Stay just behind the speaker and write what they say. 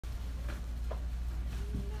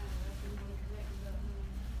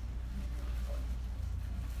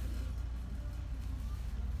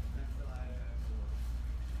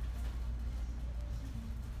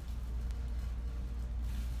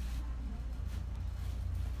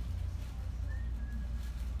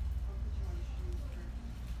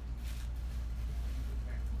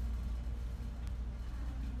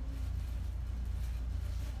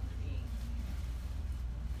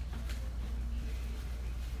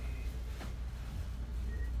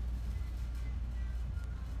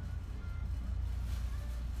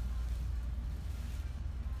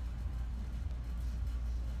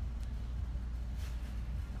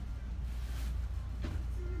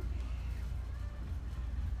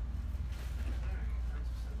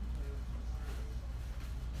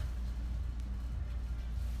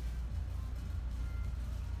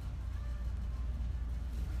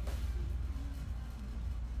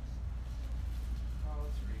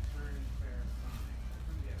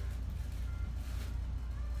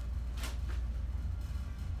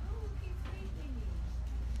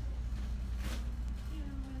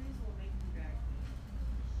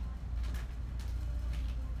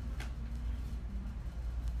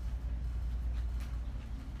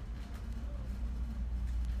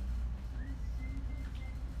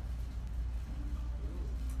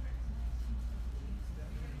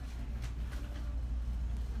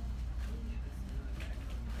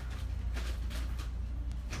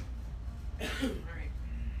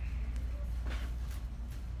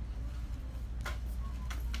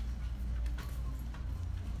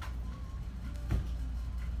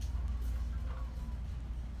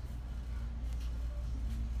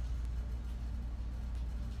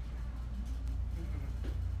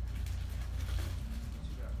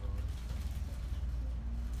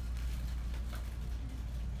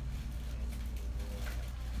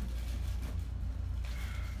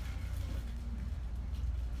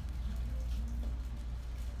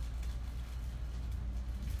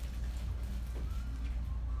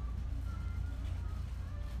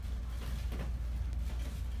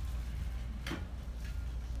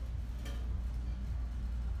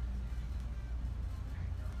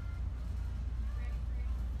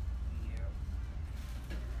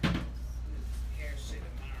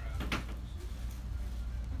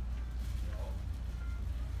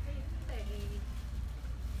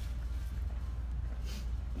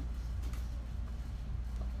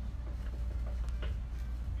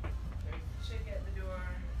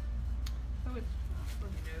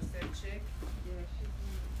Chick? Yeah, she's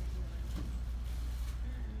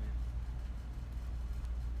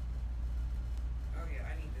oh yeah,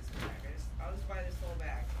 I need this bag. I'll just buy this whole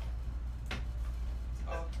bag. It's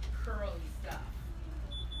all curly stuff.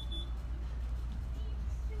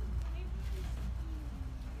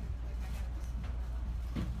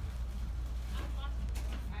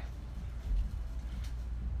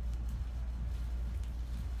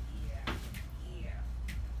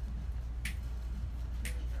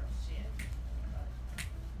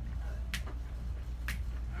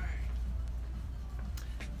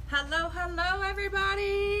 Hello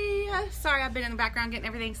everybody. Sorry, I've been in the background getting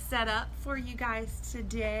everything set up for you guys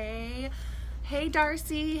today. Hey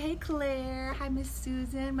Darcy, hey Claire, hi Miss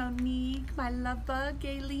Susan, Monique, my love bug,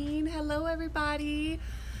 Gayleen. Hello everybody.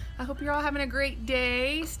 I hope you're all having a great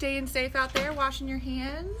day, staying safe out there, washing your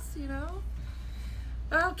hands, you know.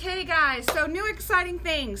 Okay guys, so new exciting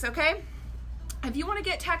things, okay? If you want to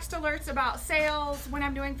get text alerts about sales, when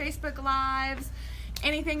I'm doing Facebook Lives,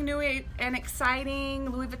 anything new and exciting,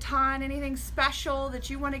 Louis Vuitton, anything special that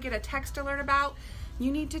you want to get a text alert about,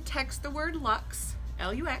 you need to text the word Lux,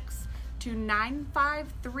 L-U-X, to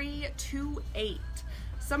 95328.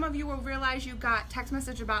 Some of you will realize you got text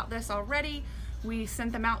message about this already. We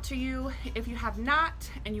sent them out to you. If you have not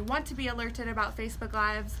and you want to be alerted about Facebook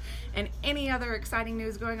Lives and any other exciting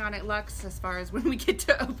news going on at Lux as far as when we get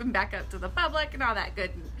to open back up to the public and all that good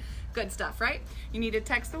stuff, right? You need to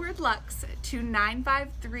text the word Lux to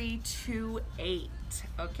 95328,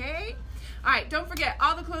 okay? All right, don't forget,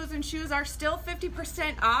 all the clothes and shoes are still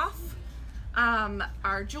 50% off.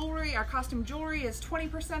 Our jewelry, our costume jewelry is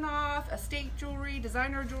 20% off. Estate jewelry,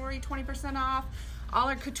 designer jewelry, 20% off. All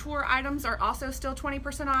our couture items are also still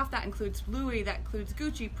 20% off. That includes Louis, that includes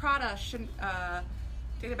Gucci, Prada,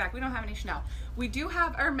 take it back, we don't have any Chanel. We do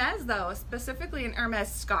have Hermes though, specifically an Hermes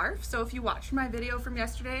scarf. So if you watched my video from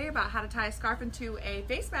yesterday about how to tie a scarf into a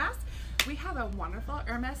face mask, we have a wonderful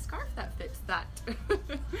Hermes scarf that fits that.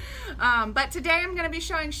 But today I'm gonna be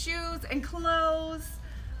showing shoes and clothes.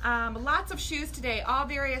 Lots of shoes today, all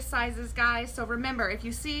various sizes, guys. So remember, if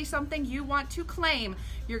you see something you want to claim,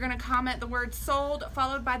 you're gonna comment the word sold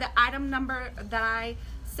followed by the item number that I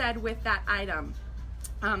said with that item.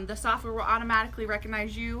 The software will automatically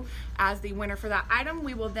recognize you as the winner for that item.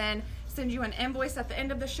 We will then send you an invoice at the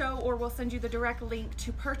end of the show, or we'll send you the direct link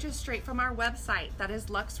to purchase straight from our website. That is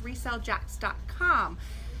luxreselljax.com.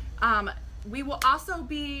 We will also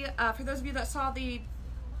be, for those of you that saw the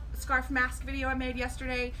scarf mask video I made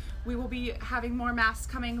yesterday, we will be having more masks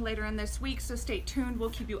coming later in this week, so stay tuned.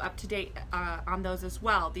 We'll keep you up to date on those as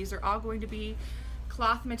well. These are all going to be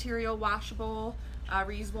cloth material, washable,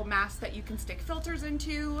 reusable masks that you can stick filters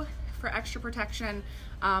into for extra protection,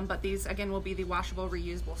 but these again will be the washable,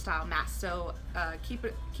 reusable style masks. So keep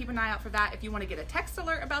an eye out for that. If you want to get a text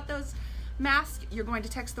alert about those masks, you're going to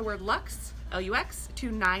text the word Lux, L-U-X,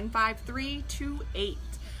 to 95328.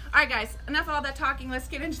 All right, guys, enough of all that talking. Let's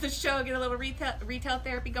get into the show, get a little retail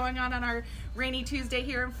therapy going on our rainy Tuesday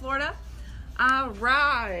here in Florida. All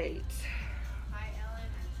right.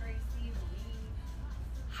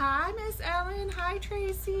 Hi, Miss Ellen. Hi,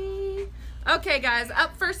 Tracy. Okay, guys,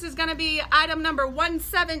 up first is going to be item number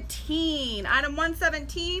 117. Item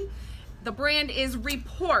 117, the brand is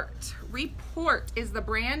Report. Report is the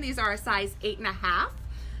brand. These are a size 8.5.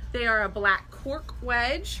 They are a black cork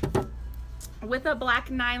wedge with a black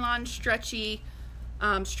nylon stretchy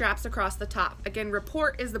straps across the top. Again,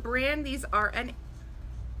 Report is the brand. These are an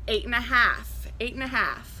 8.5.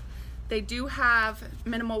 8.5. They do have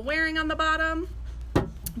minimal wearing on the bottom,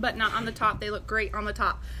 but not on the top. They look great on the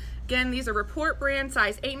top. Again, these are Report brand,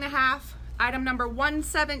 size 8.5. Item number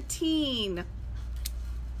 117.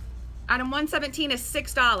 Item 117 is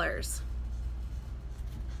 $6.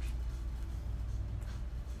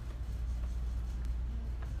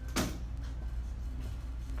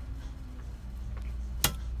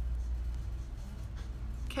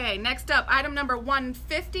 Okay, next up, item number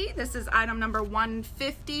 150. This is item number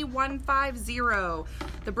 150, 150.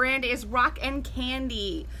 The brand is Rock and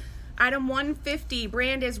Candy. Item 150,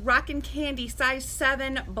 brand is Rock and Candy, size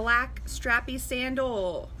 7, black strappy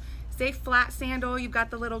sandal. It's a flat sandal. You've got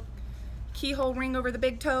the little keyhole ring over the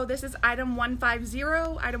big toe. This is item 150.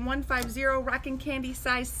 Item 150, Rock and Candy,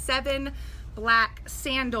 size 7, black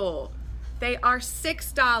sandal. They are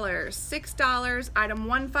 $6. $6. Item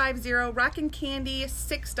 150, Rock and Candy,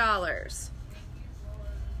 $6.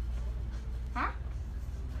 Huh?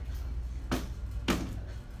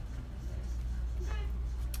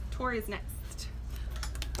 Tori is next.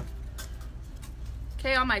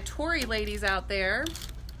 Okay, all my Tori ladies out there,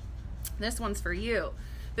 this one's for you.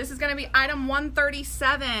 This is going to be item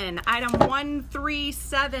 137. Item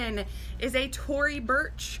 137 is a Tory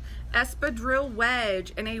Burch espadrille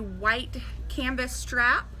wedge and a white canvas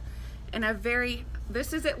strap and a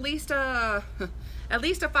this is at least a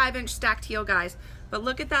 5-inch stacked heel, guys. But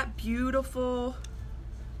look at that beautiful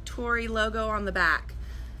Tory logo on the back.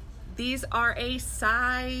 These are a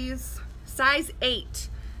size 8.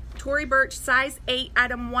 Tory Burch size 8,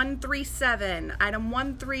 item 137. Item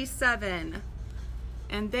 137.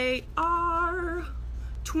 And they are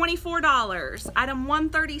 $24. Item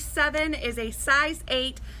 137 is a size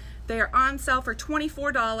 8. They are on sale for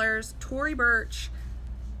 $24. Tory Burch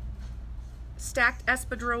stacked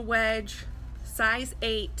espadrille wedge, size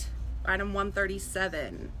 8, item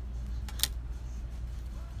 137.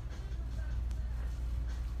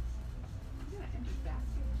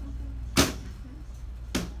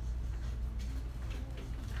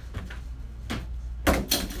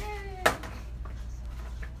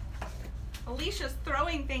 Alicia's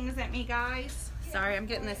throwing things at me, guys. Sorry, I'm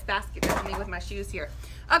getting this basket on me with my shoes here.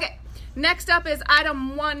 Okay, next up is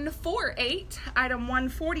item 148. Item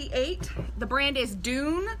 148. The brand is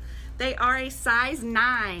Dune. They are a size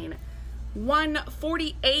 9.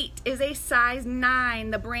 148 is a size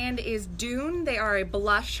 9. The brand is Dune. They are a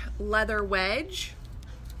blush leather wedge.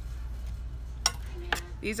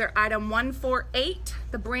 These are item 148.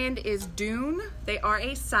 The brand is Dune. They are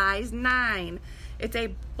a size 9. It's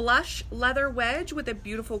a blush leather wedge with a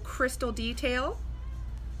beautiful crystal detail.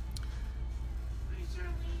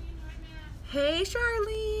 Hey,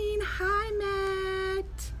 Charlene. Hi,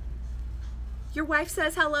 Matt. Your wife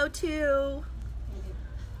says hello, too.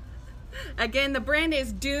 Again, the brand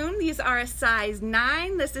is Dune. These are a size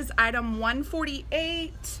 9. This is item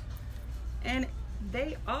 148. And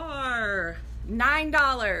they are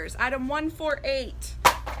 $9. Item 148.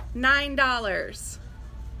 $9.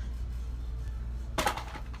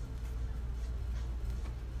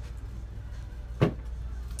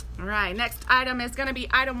 All right, next item is going to be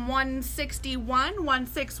item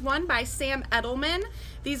 161 by Sam Edelman.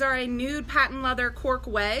 These are a nude patent leather cork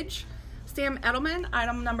wedge. Sam Edelman,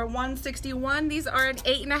 item number 161. These are an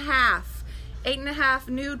 8.5. 8.5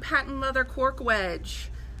 nude patent leather cork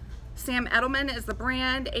wedge. Sam Edelman is the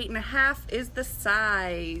brand. 8.5 is the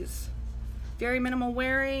size. Very minimal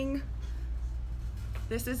wearing.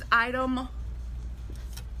 This is item,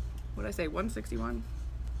 what did I say, 161?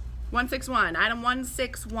 161, item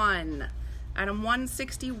 161, item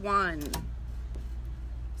 161,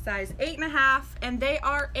 size 8.5, and they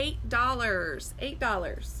are $8,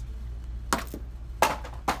 $8.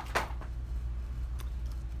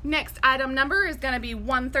 Next item number is going to be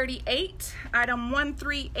 138. Item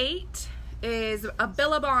 138 is a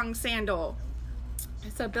Billabong sandal.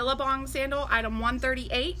 It's a Billabong sandal, item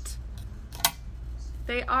 138.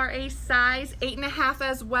 They are a size 8.5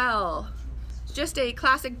 as well. Just a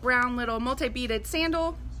classic brown little multi-beaded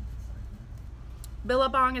sandal.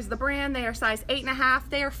 Billabong is the brand. They are size 8.5.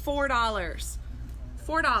 They are $4.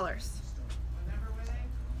 $4.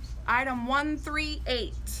 Item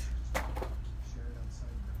 138.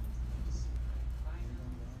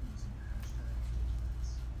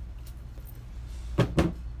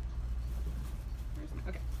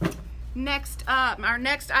 Okay. Next up, our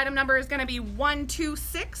next item number is going to be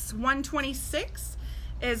 126. 126.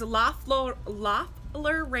 Is Loeffler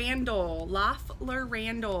Randall. Loeffler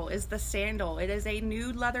Randall is the sandal. It is a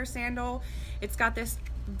nude leather sandal. It's got this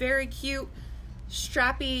very cute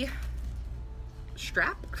strappy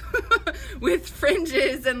strap with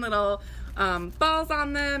fringes and little balls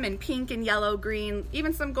on them in pink and yellow, green,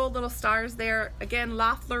 even some gold little stars there. Again,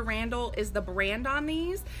 Loeffler Randall is the brand on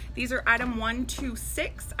these. These are item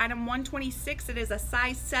 126. Item 126, it is a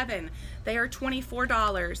size 7. They are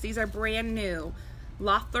 $24. These are brand new.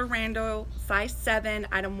 Loeffler Randall, size 7,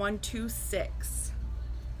 item 126.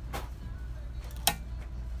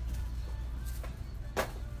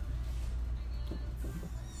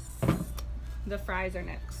 The fries are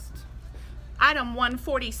next. Item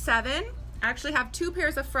 147. I actually have 2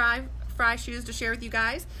 pairs of fry shoes to share with you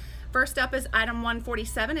guys. First up is item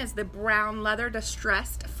 147 is the brown leather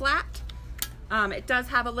distressed flat. It does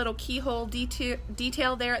have a little keyhole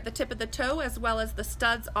detail there at the tip of the toe, as well as the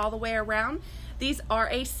studs all the way around. These are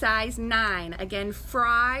a size 9. Again,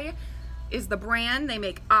 Frye is the brand. They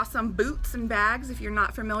make awesome boots and bags if you're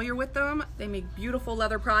not familiar with them. They make beautiful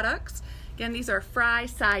leather products. Again, these are Frye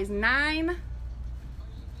size 9.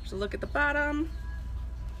 There's a look at the bottom.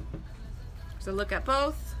 There's a look at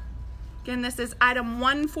both. Again, this is item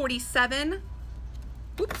 147.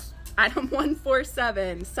 Oops. Item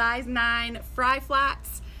 147, size 9 Frye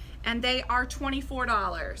flats, and they are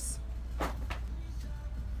 $24.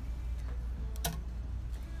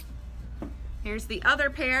 Here's the other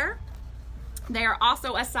pair. They are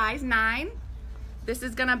also a size 9. This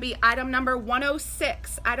is gonna be item number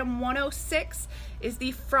 106. Item 106 is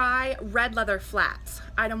the Frye red leather flats.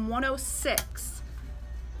 Item 106.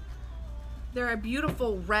 They're a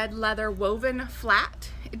beautiful red leather woven flat.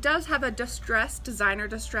 It does have a designer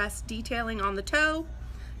distress detailing on the toe.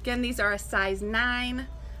 Again, these are a size 9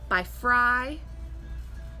 by Frye.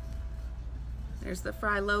 There's the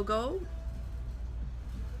Frye logo.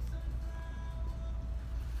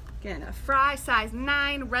 Again, a Frye size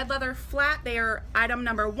 9 red leather flat. They are item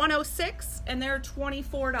number 106 and they're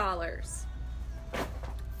 $24.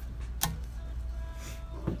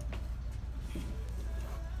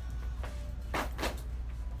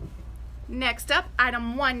 Next up,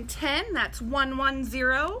 item 110, that's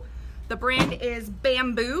 110. The brand is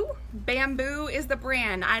Bamboo. Bamboo is the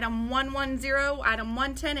brand. Item 110, item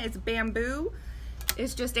 110 is Bamboo.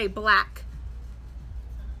 It's just a black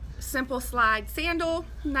simple slide sandal,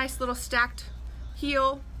 nice little stacked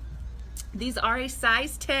heel. These are a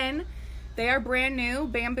size 10. They are brand new.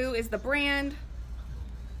 Bamboo is the brand.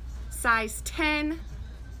 Size 10.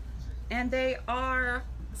 And they are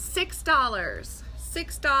 $6.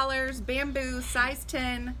 $6, Bamboo, size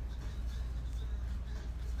 10.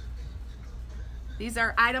 These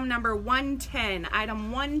are item number 110, item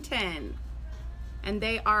 110, and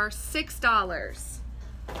they are $6.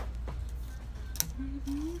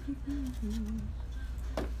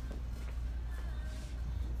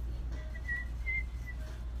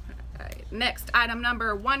 Alright, next, item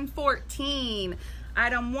number 114.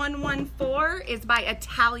 Item 114 is by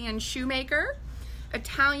Italian Shoemaker.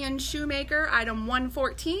 Italian Shoemaker, item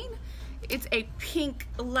 114. It's a pink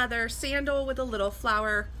leather sandal with a little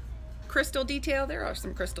flower crystal detail. There are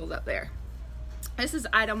some crystals up there. This is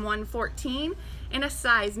item 114 in a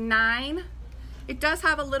size 9. It does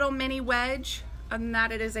have a little mini wedge. Other than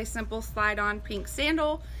that, it is a simple slide-on pink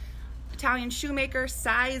sandal. Italian Shoemaker,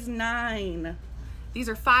 size 9. These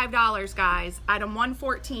are $5, guys. Item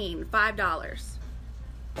 114, $5.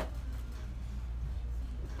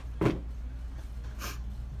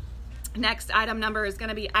 Next item number is going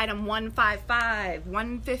to be item 155,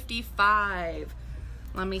 155.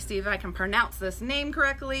 Let me see if I can pronounce this name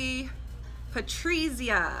correctly.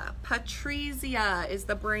 Patrizia. Patrizia is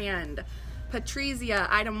the brand. Patrizia,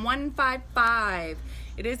 item 155.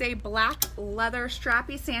 It is a black leather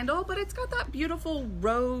strappy sandal, but it's got that beautiful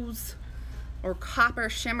rose or copper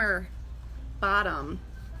shimmer bottom.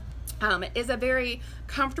 It is a very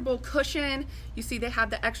comfortable cushion. You see they have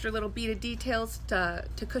the extra little beaded details to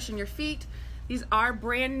cushion your feet. These are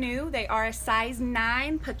brand new. They are a size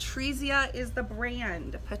 9. Patrizia is the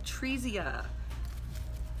brand. Patrizia.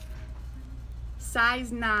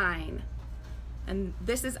 Size 9. And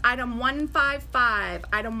this is item 155.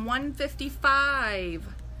 Item 155.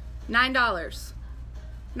 $9.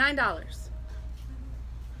 $9.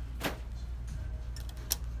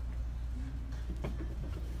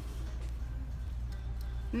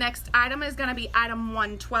 Next item is going to be item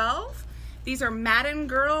 112. These are Madden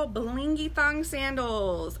Girl Blingy Thong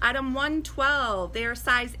Sandals. Item 112. They are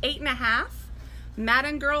size 8.5.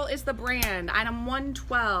 Madden Girl is the brand. Item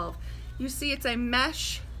 112. You see it's a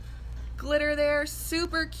mesh glitter there.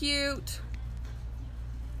 Super cute.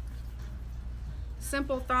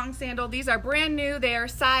 Simple thong sandal. These are brand new. They are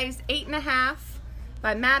size 8.5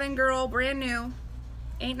 by Madden Girl. Brand new.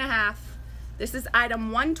 8.5. This is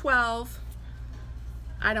item 112.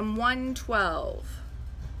 Item 112.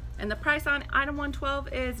 And the price on item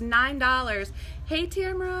 112 is $9. Hey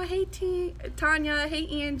Tamara, hey Tanya, hey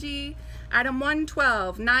Angie. Item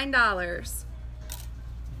 112, $9.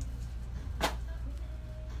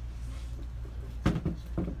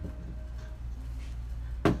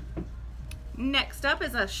 Next up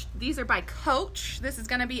is these are by Coach. This is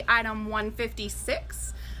going to be item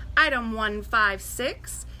 156. Item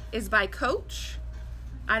 156 is by Coach.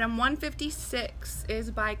 Item 156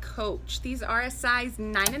 is by Coach. These are a size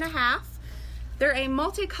 9.5. They're a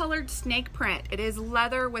multicolored snake print. It is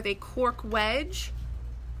leather with a cork wedge.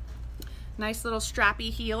 Nice little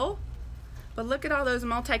strappy heel. But look at all those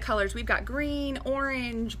multicolors. We've got green,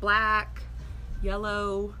 orange, black,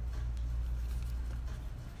 yellow.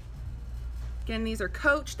 Again, these are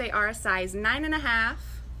Coach. They are a size 9.5.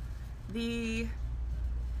 The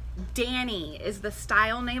Danny is the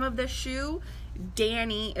style name of this shoe.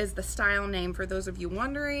 Danny is the style name for those of you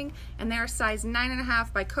wondering. And they're size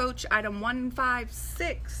 9.5 by Coach. Item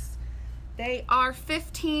 156. They are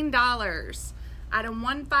 $15. Item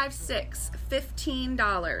 156,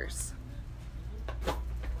 $15.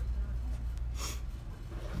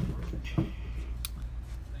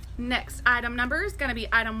 Next item number is going to be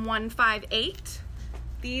item 158.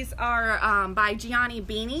 These are by Gianni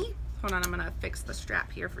Bini. Hold on, I'm going to fix the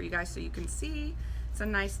strap here for you guys so you can see. It's a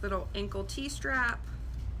nice little ankle T-strap.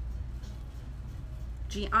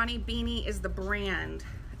 Gianni Bini is the brand.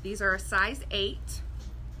 These are a size 8.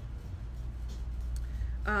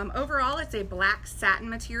 Overall, it's a black satin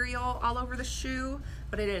material all over the shoe,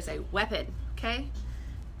 but it is a weapon, okay?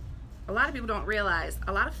 A lot of people don't realize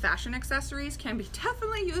a lot of fashion accessories can be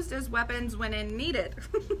definitely used as weapons when needed.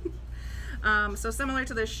 So similar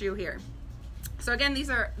to this shoe here. So again,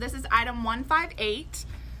 this is item 158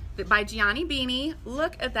 by Gianni Bini.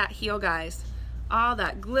 Look at that heel, guys. All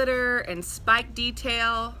that glitter and spike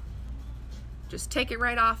detail. Just take it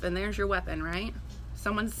right off and there's your weapon, right?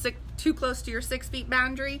 Someone's too close to your 6 feet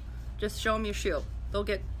boundary, just show them your shoe. They'll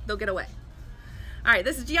get away. All right,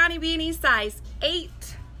 this is Gianni Bini, size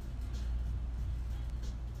 8.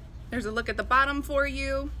 There's a look at the bottom for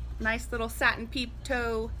you. Nice little satin peep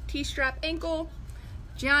toe T-strap ankle.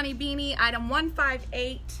 Gianni Bini, item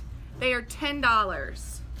 158. They are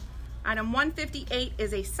 $10. Item 158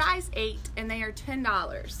 is a size 8 and they are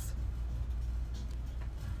 $10.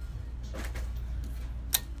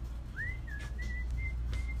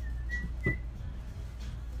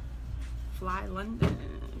 Fly London.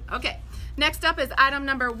 Okay, next up is item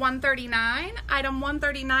number 139. Item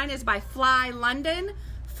 139 is by Fly London.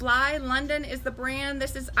 Fly London is the brand.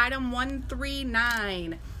 This is item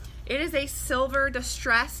 139. It is a silver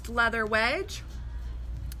distressed leather wedge.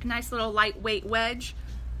 Nice little lightweight wedge.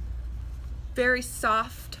 Very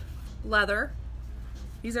soft leather.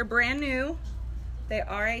 These are brand new. They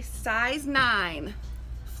are a size 9.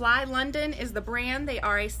 Fly London is the brand. They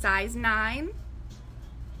are a size 9.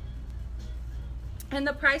 And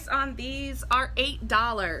the price on these are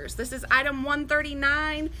 $8. This is item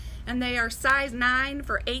 139 and they are size 9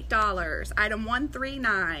 for $8. Item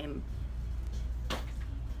 139.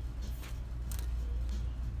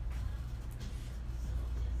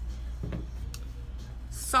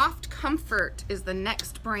 Soft Comfort is the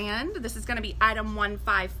next brand. This is going to be item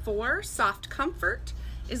 154. Soft Comfort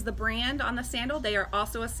is the brand on the sandal. They are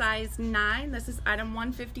also a size 9. This is item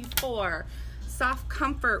 154. Soft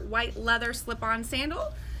Comfort white leather slip-on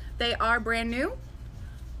sandal. They are brand new.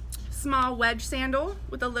 Small wedge sandal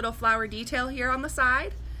with a little flower detail here on the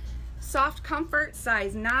side. Soft Comfort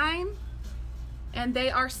size 9 and they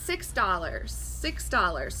are $6.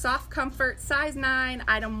 $6. Soft Comfort size 9,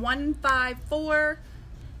 item 154,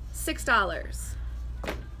 $6.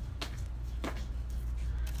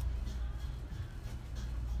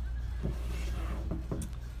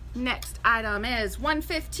 Next item is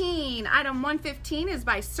 115. Item 115 is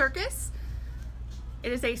by Circus.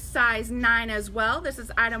 It is a size 9 as well. This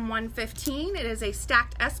is item 115. It is a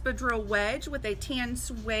stacked espadrille wedge with a tan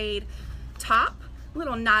suede top,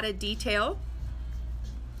 little knotted detail.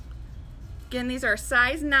 Again, these are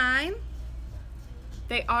size 9.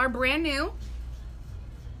 They are brand new.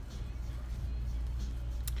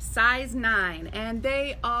 Size 9, and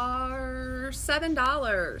they are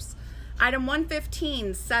 $7. Item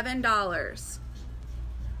 115, $7.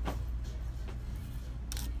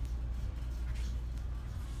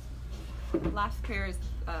 Last pair is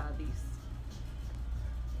these.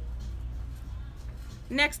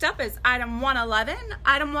 Next up is item 111.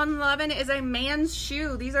 Item 111 is a man's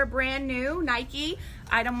shoe. These are brand new, Nike.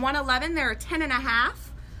 Item 111, they're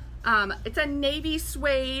 10.5. It's a navy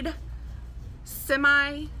suede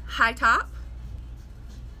semi high top.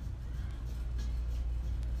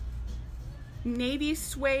 Navy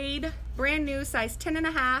suede, brand new, size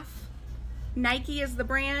 10.5. Nike is the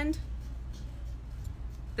brand.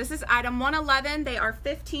 This is item 111. They are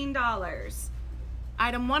 $15.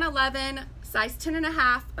 Item 111, size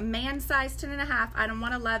 10.5, a man size 10.5. Item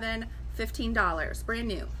 111, $15, brand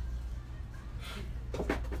new.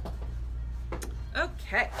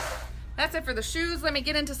 Okay, that's it for the shoes. Let me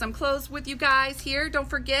get into some clothes with you guys here. Don't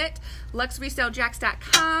forget,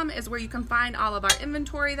 luxresaljacks.com is where you can find all of our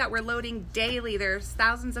inventory that we're loading daily. There's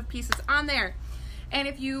thousands of pieces on there. And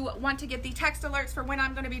if you want to get the text alerts for when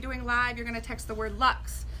I'm going to be doing live, you're going to text the word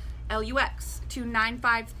Lux, L-U-X, to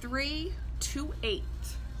 95328.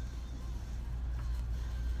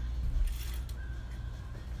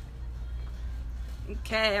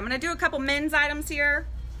 Okay, I'm going to do a couple men's items here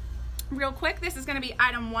real quick. This is going to be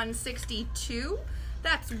item 162.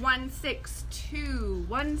 That's 162.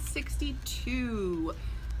 162.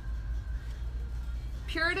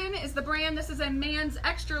 Puritan is the brand. This is a man's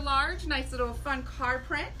extra large. Nice little fun car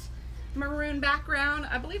print. Maroon background.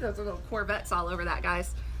 I believe those are little Corvettes all over that,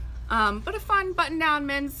 guys. But a fun button-down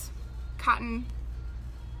men's cotton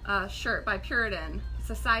shirt by Puritan. It's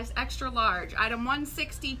a size extra large. Item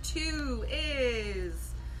 162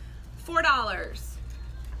 is $4.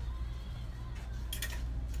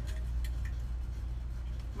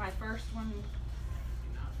 My first one,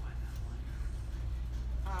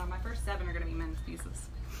 my first 7 are going to be men's pieces.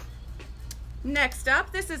 Next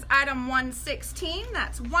up, this is item 116.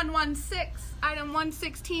 That's 116. Item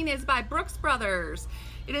 116 is by Brooks Brothers.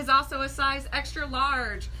 It is also a size extra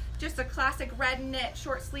large. Just a classic red knit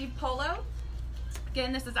short sleeve polo.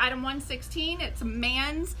 Again, this is item 116. It's a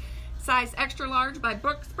man's size extra large by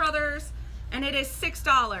Brooks Brothers, and it is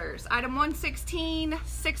 $6. Item 116,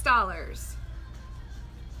 $6.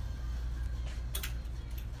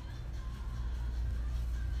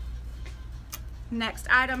 Next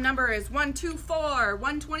item number is 124,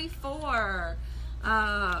 124.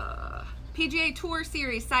 PGA Tour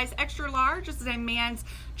Series, size extra large. This is a man's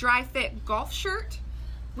dry fit golf shirt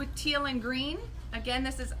with teal and green. Again,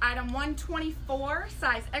 this is item 124,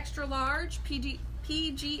 size extra large,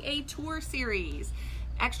 PGA Tour Series.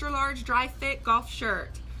 Extra large dry fit golf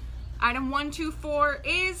shirt. Item 124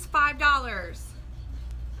 is $5.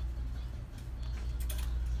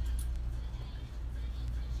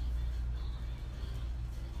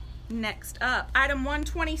 Next up, item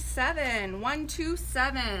 127,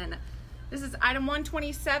 127. This is item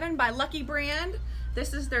 127 by Lucky Brand.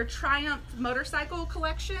 This is their Triumph motorcycle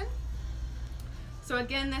collection. So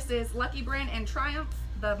again, this is Lucky Brand and Triumph,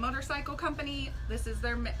 the motorcycle company. This is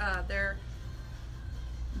their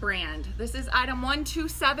brand. This is item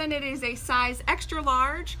 127. It is a size extra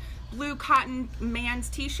large blue cotton man's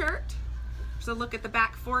t-shirt. So look at the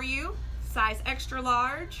back for you. Size extra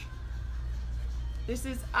large. This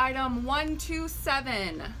is item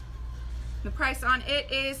 127. The price on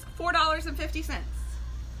it is $4.50.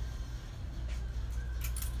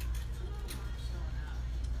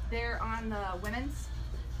 They're on the women's.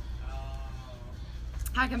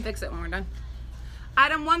 I can fix it when we're done.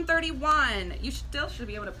 Item 131. You still should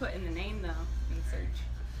be able to put in the name though in search.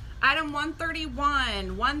 Item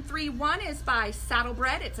 131. 131 is by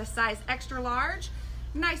Saddlebred. It's a size extra large.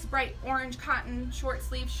 Nice bright orange cotton short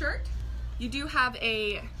sleeve shirt. You do have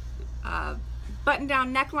a button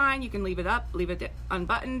down neckline. You can leave it up, leave it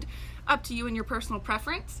unbuttoned. Up to you and your personal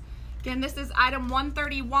preference. Again, this is item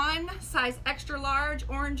 131, size extra large,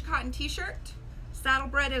 orange cotton t-shirt.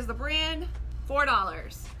 Saddlebred is the brand,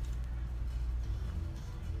 $4.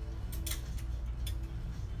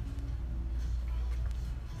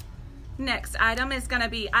 Next item is gonna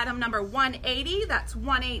be item number 180, that's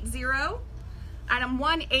 180. Item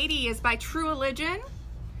 180 is by True Religion.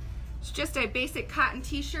 It's just a basic cotton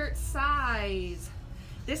t-shirt size.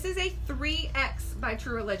 This is a 3X by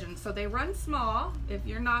True Religion, so they run small if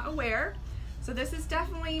you're not aware. So this is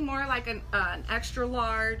definitely more like an extra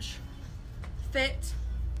large fit.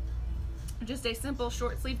 Just a simple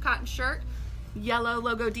short sleeve cotton shirt, yellow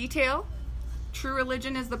logo detail. True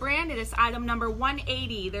Religion is the brand. It is item number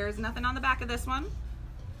 180. There is nothing on the back of this one.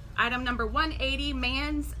 Item number 180,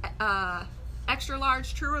 man's extra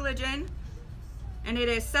large True Religion, and it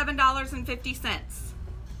is $7.50.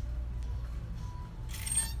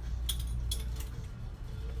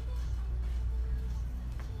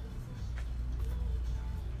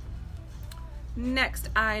 Next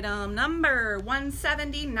item, number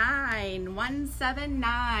 179,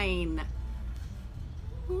 179.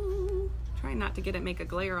 Ooh, trying not to get it make a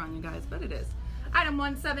glare on you guys, but it is. Item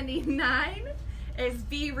 179 is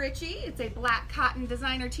V. Ritchie. It's a black cotton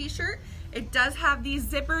designer t-shirt. It does have the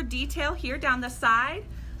zipper detail here down the side,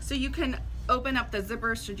 so you can open up the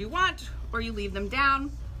zippers should you want, or you leave them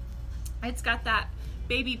down. It's got that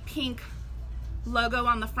baby pink logo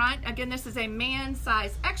on the front. Again, this is a man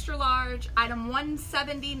size extra large, item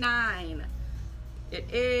 $179.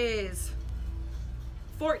 It is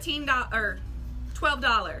 $14 or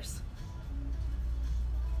 $12.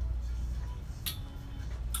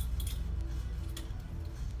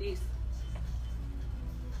 These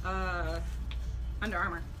Under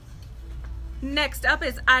Armour. Next up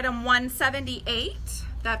is item 178.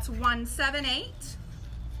 That's 178.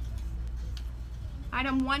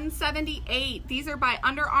 Item 178. These are by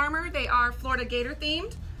Under Armour. They are Florida Gator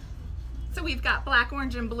themed. So we've got black,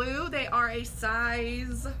 orange, and blue. They are a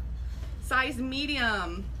size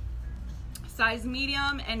medium. Size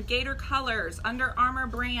medium and Gator colors. Under Armour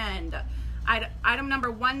brand. Item number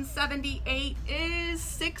 178 is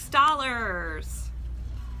 $6.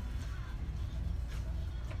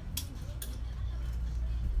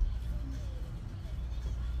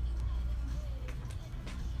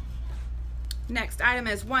 Next item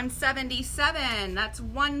is 177. That's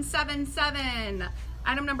 177.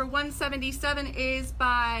 Item number 177 is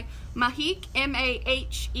by Mahek,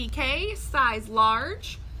 M-A-H-E-K, size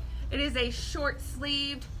large. It is a short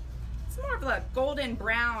sleeved, it's more of a golden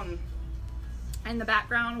brown in the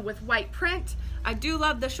background with white print. I do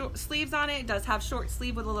love the short sleeves on it. It does have short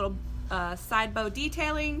sleeve with a little side bow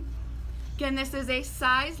detailing. Again, this is a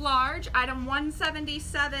size large. Item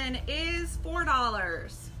 177 is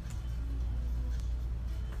 $4.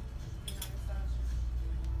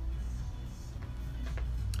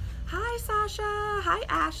 Hi, Sasha. Hi,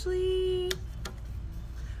 Ashley.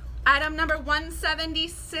 Item number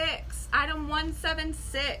 176. Item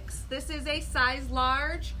 176. This is a size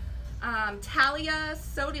large. Talia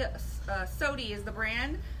Sodi is the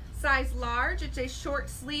brand. Size large. It's a short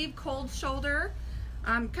sleeve, cold shoulder.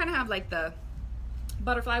 Kind of have like the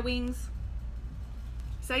butterfly wings.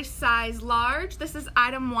 It's a size large. This is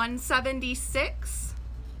item 176.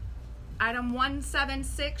 Item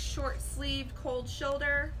 176, short sleeved, cold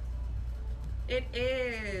shoulder. It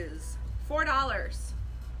is $4.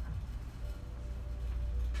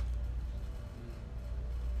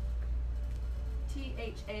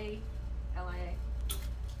 T-H-A-L-I-A.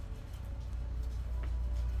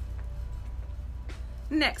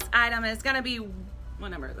 Next item is gonna be,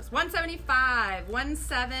 what number is this? 175.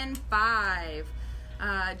 175.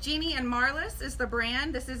 Jeannie and Marlis is the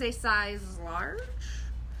brand. This is a size large.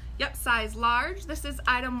 Yep, size large. This is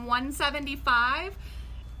item 175.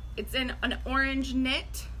 It's in an orange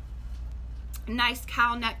knit, nice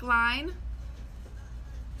cowl neckline,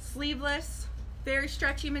 sleeveless, very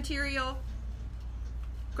stretchy material,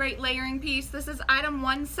 great layering piece. This is item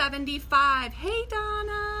 175. Hey,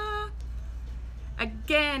 Donna.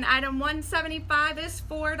 Again, item 175 is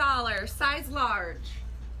 $4, size large.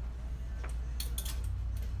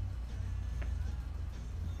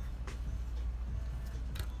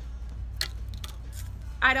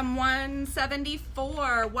 Item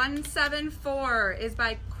 174. 174 is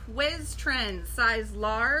by Quiz Trends, size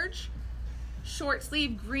large, short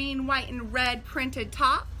sleeve green, white, and red printed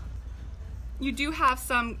top. You do have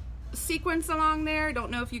some sequins along there.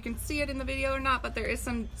 Don't know if you can see it in the video or not, but there is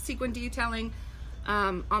some sequin detailing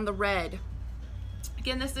on the red.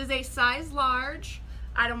 Again, this is a size large.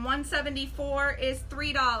 Item 174 is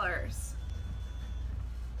 $3.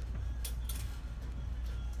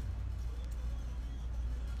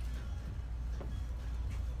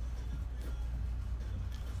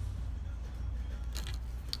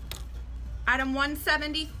 Item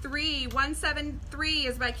 173. 173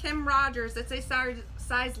 is by Kim Rogers. It's a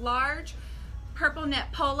size large, purple knit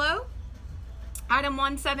polo. Item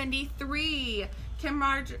 173. Kim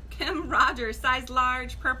Rogers, size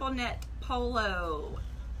large, purple knit polo.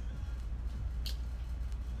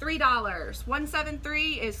 $3.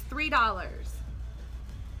 173 is $3.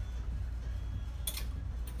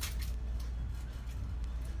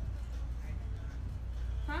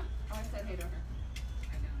 Huh? Oh, I said hey to her.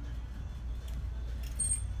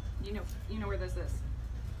 You know where this is.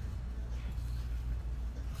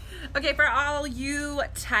 Okay, for all you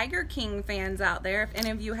Tiger King fans out there, if any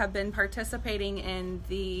of you have been participating in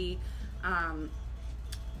the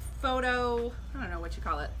photo, I don't know what you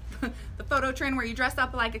call it, the photo trend where you dress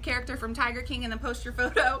up like a character from Tiger King and then post your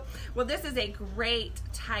photo. Well, this is a great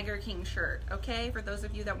Tiger King shirt, okay? For those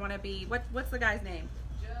of you that want to be, what's the guy's name?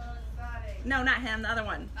 No, not him, the other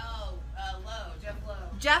one. Oh, Lowe, Jeff Lowe.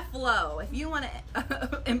 Jeff Lowe. If you want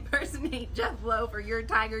to impersonate Jeff Lowe for your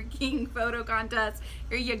Tiger King photo contest,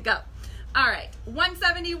 here you go. All right,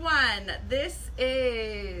 171. This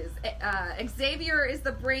is Xavier is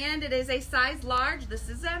the brand. It is a size large. This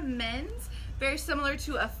is a men's. very similar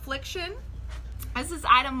to Affliction. This is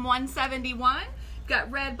item 171.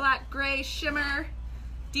 Got red, black, gray, shimmer,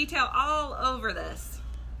 detail all over this.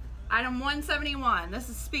 Item 171. This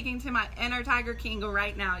is speaking to my inner Tiger King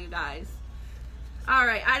right now, you guys. All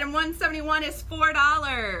right, item 171 is $4.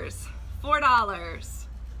 $4.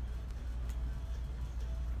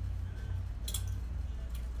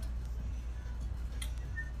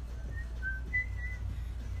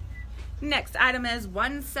 Next item is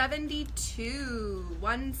 172.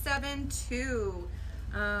 172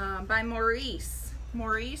 by Maurice.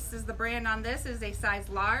 Maurice is the brand on this. Is a size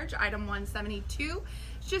large. Item 172.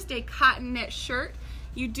 It's just a cotton knit shirt.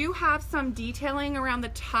 You do have some detailing around the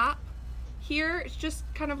top here. It's just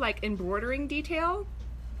kind of like embroidering detail.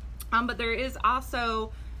 But there is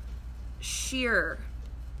also sheer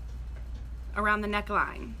around the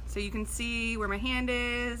neckline. So you can see where my hand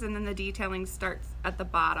is, and then the detailing starts at the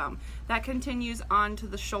bottom. That continues onto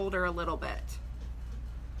the shoulder a little bit.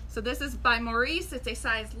 So this is by Maurice. It's a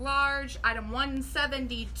size large. Item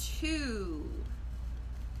 172.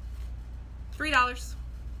 $3.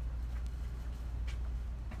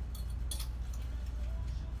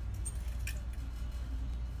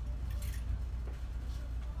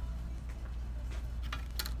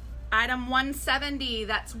 Item 170,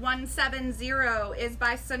 that's 170, is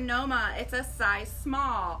by Sonoma. It's a size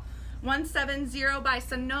small. 170 by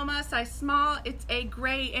Sonoma, size small. It's a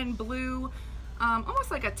gray and blue, almost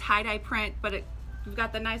like a tie-dye print, but we've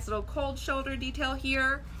got the nice little cold shoulder detail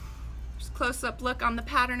here. Just close-up look on the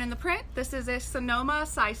pattern and the print. This is a Sonoma,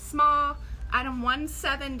 size small. Item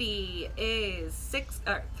 170 is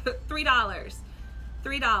 $3.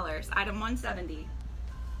 $3. Item 170.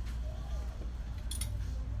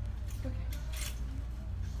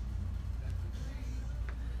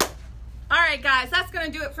 All right, guys, that's gonna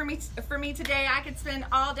do it for me today. I could spend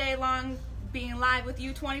all day long being live with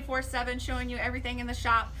you 24/7, showing you everything in the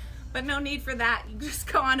shop, but no need for that. You just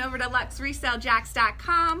go on over to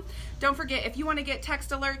luxreselljacks.com. Don't forget, if you want to get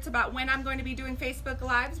text alerts about when I'm going to be doing Facebook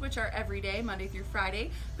Lives, which are every day, Monday through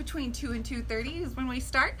Friday, between 2 and 2:30 is when we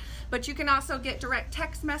start. But you can also get direct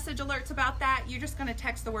text message alerts about that. You're just gonna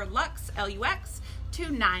text the word Lux, L-U-X, to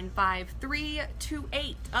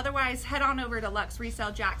 95328. Otherwise, head on over to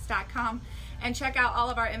luxreselljacks.com and check out all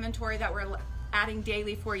of our inventory that we're adding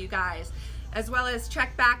daily for you guys. As well as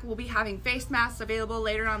check back, we'll be having face masks available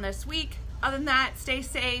later on this week. Other than that, stay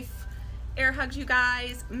safe. Air hugs, you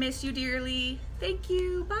guys. Miss you dearly. Thank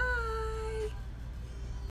you. Bye.